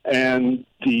 And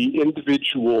the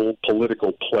individual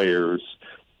political players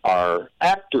are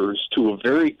actors to a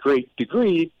very great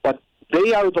degree, but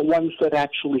they are the ones that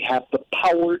actually have the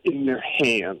power in their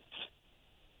hands.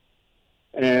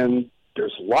 And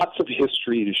there's lots of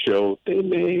history to show they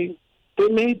may they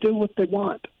may do what they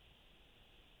want.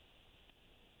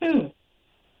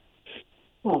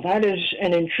 Well, that is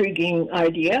an intriguing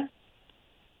idea.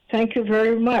 Thank you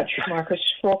very much, Marcus,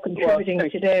 for contributing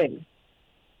today.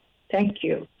 Thank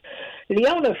you.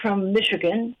 Leona from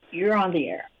Michigan, you're on the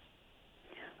air.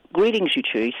 Greetings,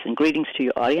 Utrice, and greetings to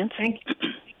your audience. Thank you.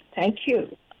 Thank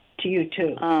you. To you,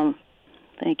 too.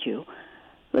 Thank you.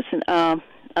 Listen, I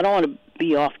don't want to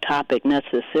be off topic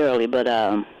necessarily, but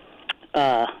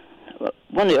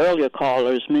one of the earlier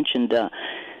callers mentioned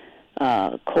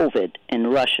COVID in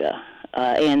Russia,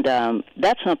 and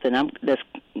that's something that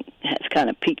has kind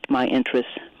of piqued my interest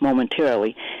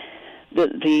momentarily.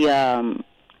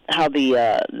 How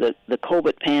the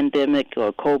COVID pandemic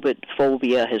or COVID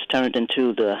phobia has turned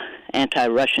into the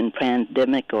anti-Russian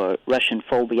pandemic or Russian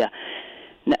phobia.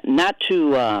 Not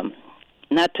to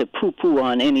poo-poo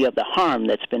on any of the harm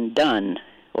that's been done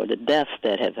or the deaths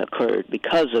that have occurred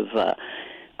because of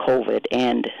COVID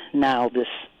and now this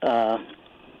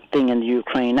thing in the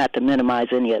Ukraine. Not to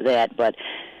minimize any of that, but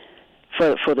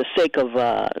for the sake of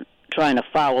trying to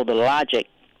follow the logic.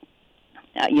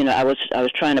 I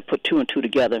was trying to put two and two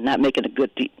together, not making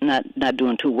not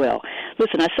doing too well.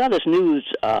 Listen, I saw this news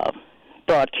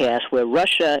broadcast where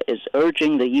Russia is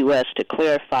urging the U.S. to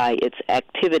clarify its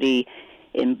activity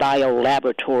in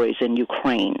biolaboratories in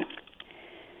Ukraine.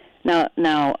 Now,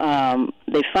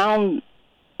 they found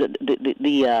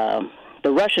the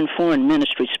Russian Foreign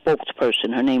Ministry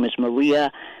spokesperson. Her name is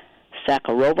Maria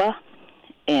Zakharova.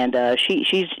 And I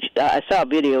saw a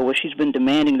video where she's been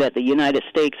demanding that the United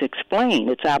States explain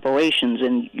its operations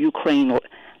in Ukraine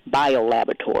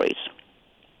biolaboratories.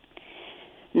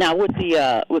 Now, with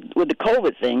the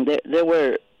COVID thing, there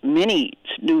were many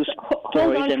news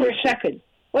stories. Hold on for a second.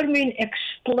 What do you mean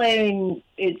explain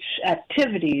its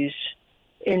activities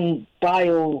in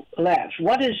biolabs?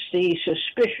 What is the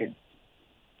suspicion?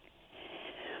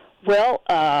 Well,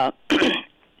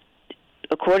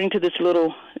 according to this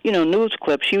little news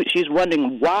clip, she's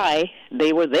wondering why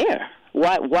they were there.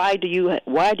 Why do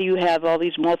you have all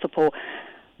these multiple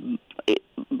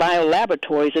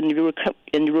biolaboratories in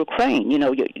Ukraine?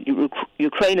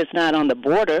 Ukraine is not on the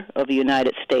border of the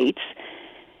United States,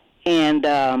 and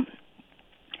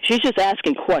she's just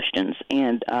asking questions.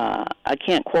 And I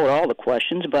can't quote all the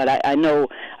questions, but I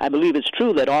believe it's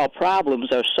true that all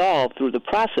problems are solved through the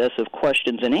process of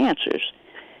questions and answers.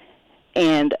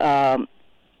 And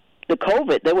the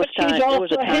COVID, there was time. She's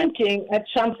also hinting at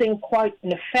something quite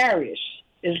nefarious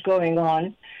is going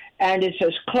on, and it's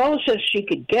as close as she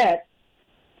could get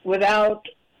without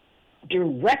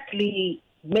directly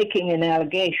making an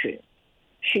allegation.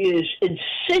 She is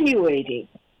insinuating.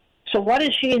 So what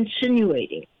is she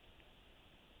insinuating?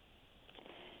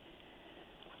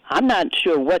 I'm not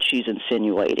sure what she's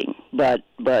insinuating, but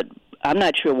I'm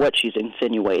not sure what she's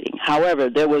insinuating. However,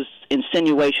 there was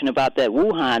insinuation about that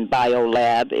Wuhan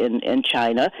biolab in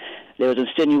China. There was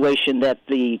insinuation that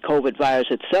the COVID virus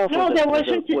itself... No, there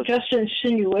wasn't just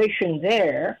insinuation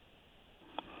there.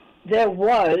 There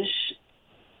was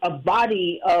a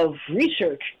body of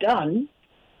research done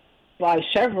by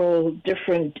several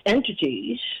different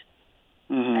entities,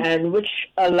 and which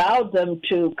allowed them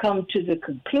to come to the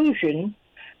conclusion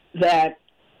that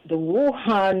the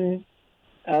Wuhan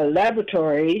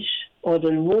laboratories or the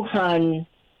Wuhan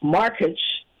markets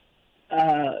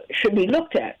should be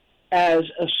looked at as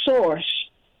a source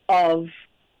of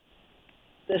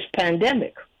this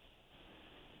pandemic.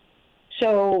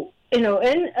 So, in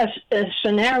a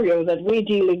scenario that we're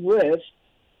dealing with,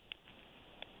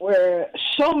 where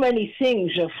so many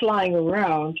things are flying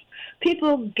around,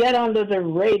 people get under the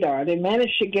radar. They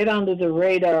manage to get under the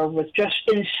radar with just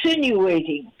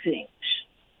insinuating things.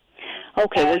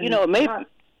 Okay, maybe...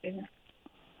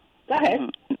 Go ahead.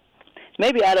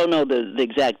 Maybe I don't know the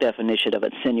exact definition of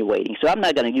insinuating, so I'm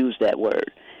not going to use that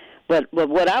word. But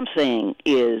what I'm saying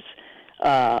is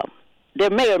there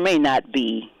may or may not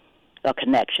be a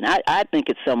connection. I think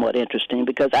it's somewhat interesting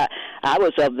because I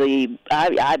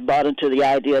bought into the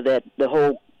idea that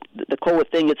the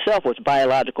COVID thing itself was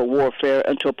biological warfare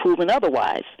until proven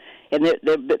otherwise. And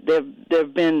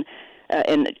there've been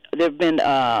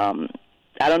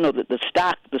I don't know, the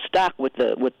stock with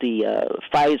the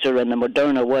Pfizer and the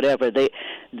Moderna, whatever,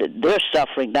 they're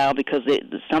suffering now because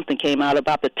something came out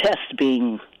about the tests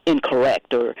being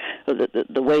incorrect or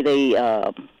the way they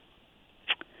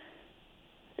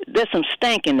there's some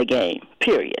stank in the game,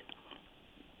 period.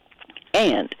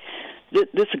 And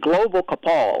this global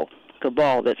cabal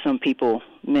that some people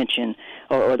mention,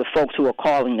 or the folks who are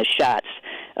calling the shots,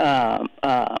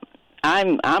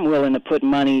 I'm willing to put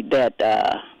money that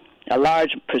a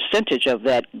large percentage of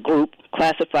that group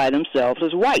classify themselves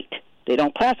as white. They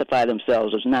don't classify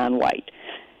themselves as non-white.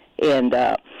 And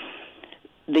I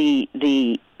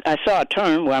saw a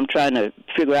term where I'm trying to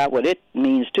figure out what it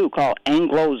means too, called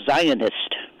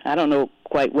Anglo-Zionist. I don't know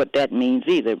quite what that means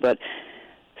either, but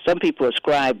some people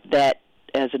ascribe that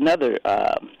as another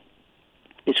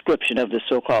description of the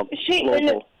so-called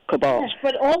global cabal. Yes,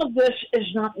 but all of this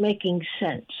is not making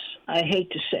sense, I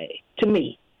hate to say. To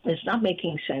me, it's not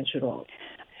making sense at all.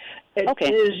 It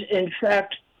is, in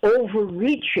fact,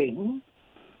 overreaching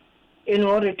in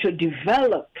order to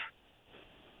develop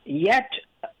yet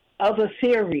other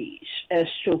theories as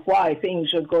to why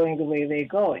things are going the way they're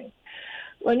going.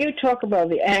 When you talk about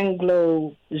the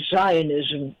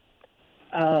Anglo-Zionism,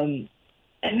 I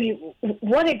mean,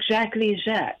 what exactly is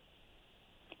that?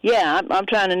 Yeah, I'm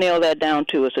trying to nail that down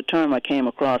too. It's a term I came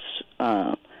across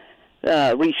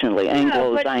recently,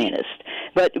 Anglo-Zionist.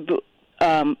 But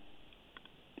I'm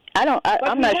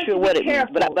not sure what it means.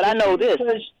 But I know this.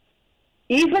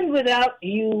 Even without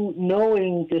you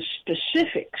knowing the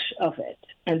specifics of it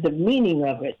and the meaning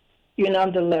of it, you're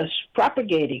nonetheless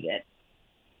propagating it.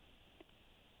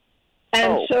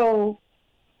 And so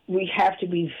we have to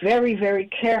be very, very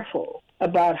careful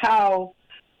about how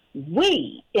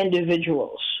we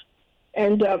individuals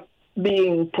end up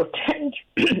being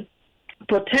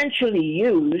potentially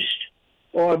used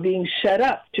or being set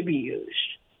up to be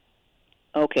used.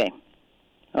 Okay.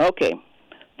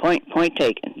 Point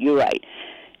taken. You're right.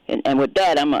 And with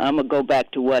that, I'm gonna go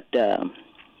back to what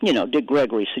Dick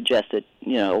Gregory suggested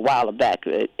a while back.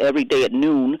 Every day at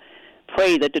noon,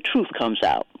 pray that the truth comes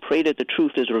out. Pray that the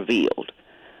truth is revealed.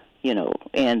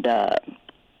 And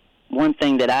one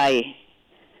thing that I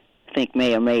think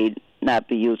may or may not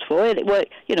be useful,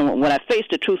 when I face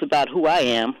the truth about who I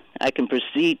am, I can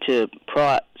proceed to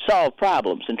solve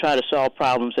problems and try to solve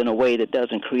problems in a way that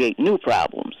doesn't create new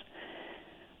problems.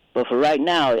 But for right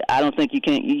now, I don't think you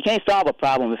can't solve a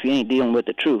problem if you ain't dealing with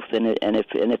the truth. And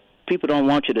if people don't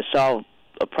want you to solve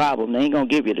a problem, they ain't gonna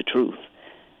give you the truth.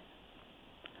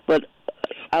 But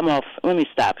I'm off. Let me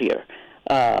stop here.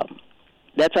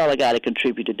 That's all I got to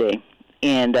contribute today.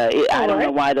 And I don't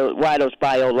know why those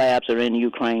bio labs are in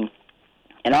Ukraine.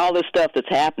 And all this stuff that's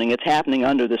happening, it's happening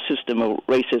under the system of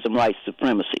racism, white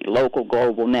supremacy, local,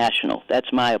 global, national.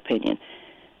 That's my opinion.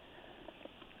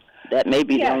 That may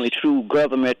be the only true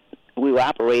government we were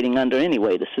operating under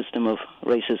anyway, the system of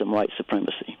racism, white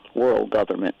supremacy, world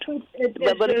government.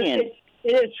 But again,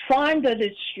 it's fine that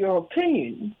it's your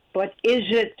opinion, but is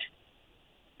it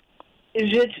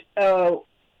a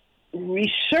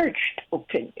researched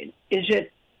opinion? Is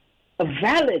it a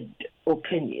valid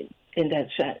opinion in that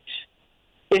sense?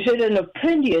 Is it an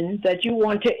opinion that you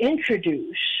want to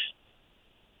introduce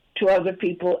to other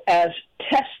people as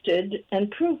tested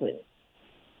and proven?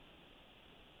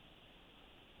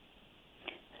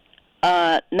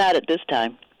 Not at this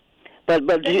time. But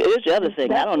here's the other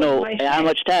thing. I don't know how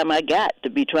much time I got to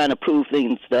be trying to prove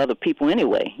things to other people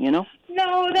anyway, No,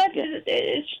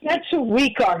 that's a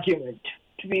weak argument,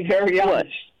 to be very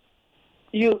honest.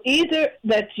 You either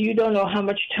that you don't know how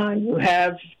much time you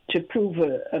have to prove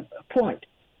a point.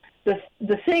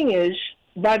 The thing is,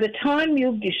 by the time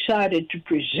you've decided to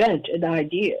present an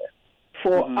idea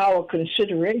for our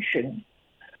consideration,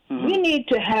 we need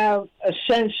to have a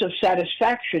sense of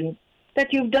satisfaction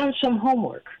that you've done some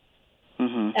homework.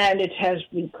 And it has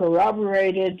been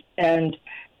corroborated, and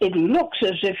it looks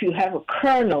as if you have a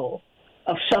kernel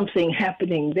of something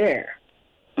happening there.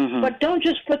 But don't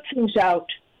just put things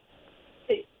out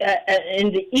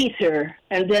in the ether,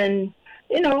 and then,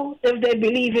 if they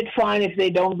believe it, fine. If they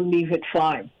don't believe it,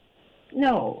 fine.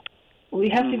 No. We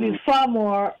have to be far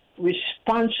more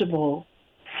responsible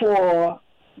for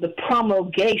the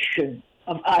promulgation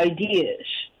of ideas,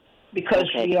 because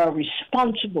we are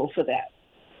responsible for that.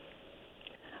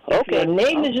 If your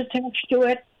name is attached to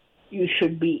it, you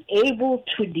should be able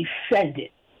to defend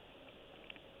it.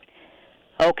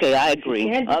 Okay, I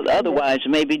agree. Otherwise,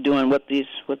 maybe doing what the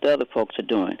other folks are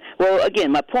doing. Well,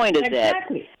 again, my point is that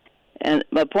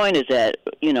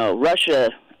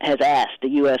Russia has asked the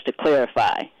U.S. to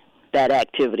clarify that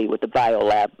activity with the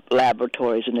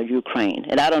laboratories in the Ukraine,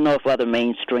 and I don't know if other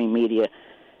mainstream media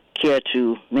care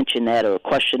to mention that or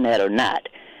question that or not.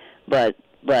 But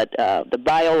the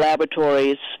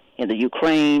biolaboratories in the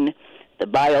Ukraine, the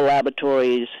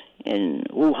biolaboratories in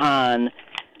Wuhan,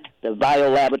 the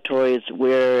biolaboratories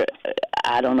where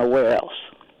I don't know where else.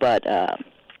 But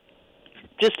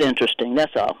just interesting,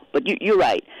 that's all. But you're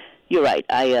right. You're right.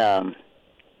 I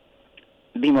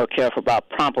be more careful about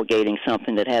propagating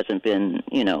something that hasn't been,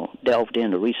 delved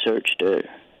into, researched, or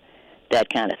that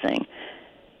kind of thing.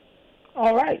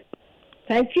 All right.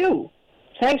 Thank you.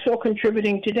 Thanks for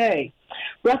contributing today.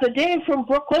 Brother Dave from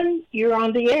Brooklyn, you're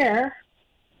on the air,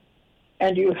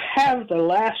 and you have the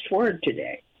last word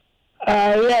today.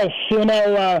 Yes,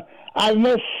 I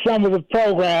missed some of the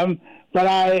program, but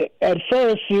at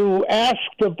first you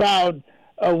asked about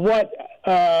what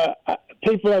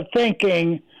people are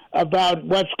thinking about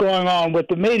what's going on with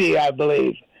the media, I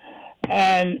believe.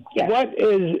 And what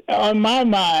is on my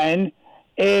mind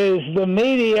is the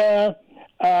media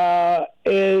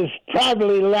is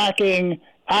probably lacking,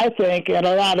 I think, in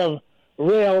a lot of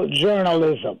real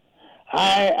journalism.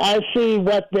 I see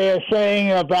what they're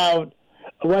saying about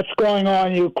what's going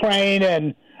on in Ukraine,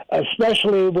 and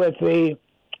especially with the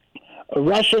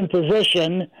Russian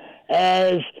position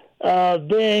as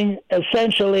being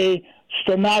essentially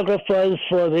stenographers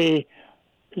for the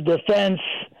Defense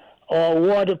or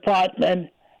War Department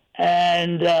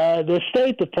and the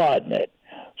State Department.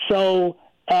 So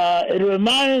it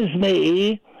reminds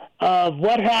me of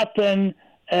what happened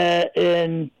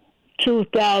in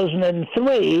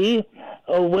 2003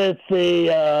 with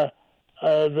the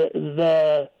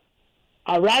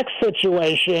Iraq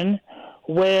situation,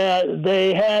 where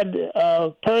they had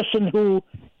a person who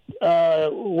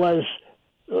was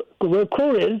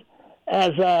recruited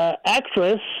as an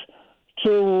actress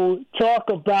to talk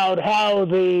about how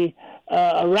the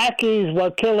Iraqis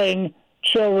were killing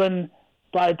children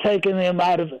by taking them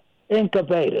out of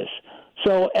incubators.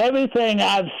 So everything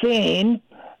I've seen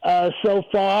so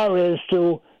far is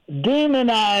to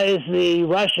demonize the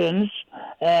Russians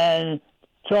and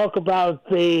talk about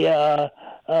the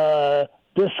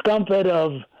discomfort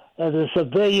of the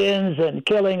civilians and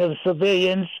killing of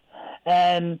civilians.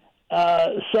 And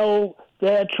so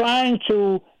they're trying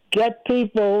to get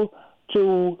people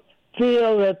to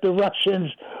feel that the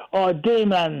Russians are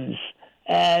demons,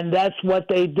 and that's what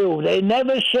they do. They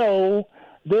never show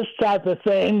this type of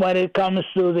thing when it comes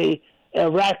to the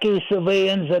Iraqi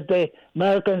civilians that the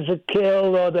Americans have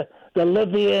killed, or the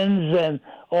Libyans,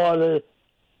 or the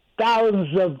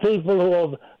thousands of people who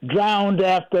have drowned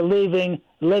after leaving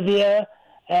Libya,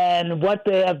 and what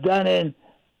they have done in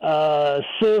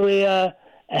Syria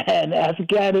and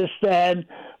Afghanistan.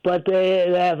 But they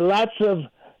have lots of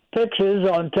pictures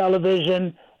on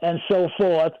television and so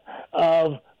forth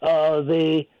of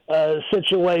the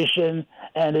situation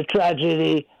and the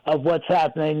tragedy of what's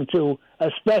happening to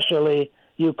especially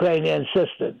Ukrainian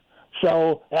sisters.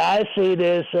 So I see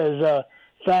this as a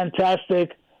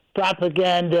fantastic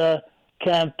propaganda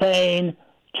campaign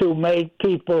to make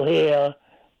people here,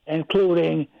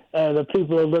 including the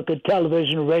people who look at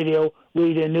television, radio,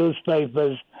 reading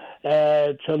newspapers,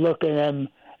 to look at them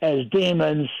as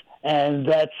demons, and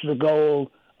that's the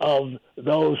goal of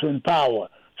those in power.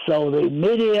 So the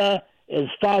media is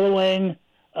following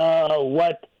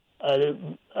what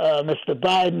Mr.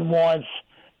 Biden wants,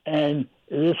 and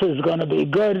this is going to be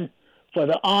good for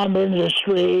the arm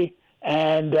industry,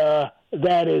 and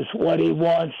that is what he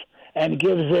wants, and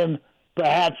gives him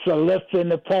perhaps a lift in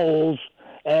the polls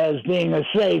as being a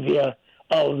savior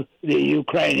of the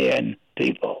Ukrainian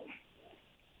people.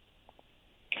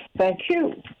 Thank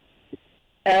you.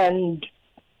 And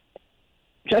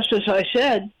just as I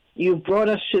said, you brought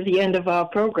us to the end of our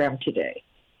program today.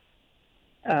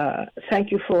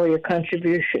 Thank you for your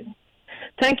contribution.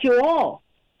 Thank you all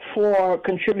for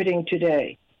contributing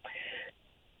today.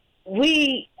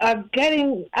 We are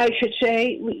getting, I should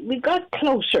say, we got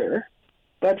closer,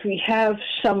 but we have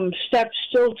some steps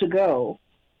still to go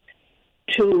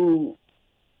to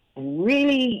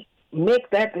really make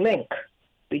that link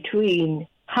between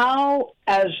how,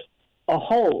 as a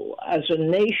whole, as a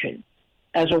nation,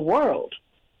 as a world,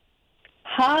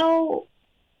 how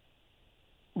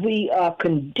we are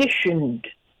conditioned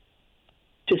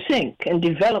to think and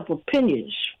develop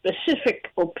opinions, specific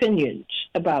opinions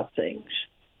about things.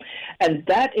 And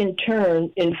that, in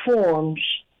turn, informs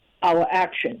our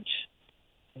actions.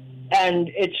 And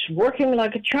it's working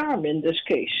like a charm in this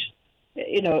case.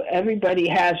 You know, everybody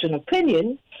has an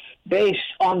opinion based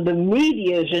on the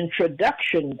media's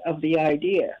introduction of the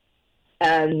idea.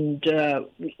 And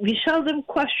we seldom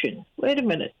question, wait a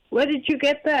minute, where did you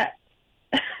get that?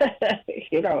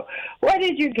 You know, where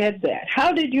did you get that?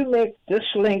 How did you make this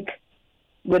link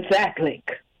with that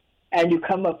link? And you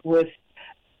come up with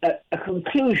a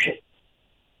conclusion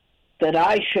that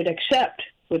I should accept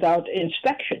without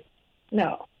inspection.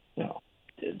 No.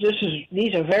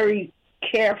 These are very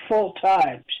careful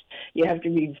times. You have to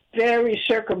be very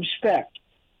circumspect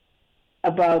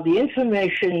about the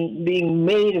information being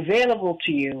made available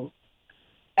to you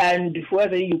and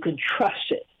whether you can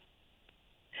trust it.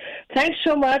 Thanks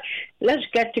so much. Let's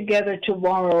get together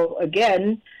tomorrow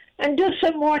again and do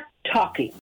some more talking.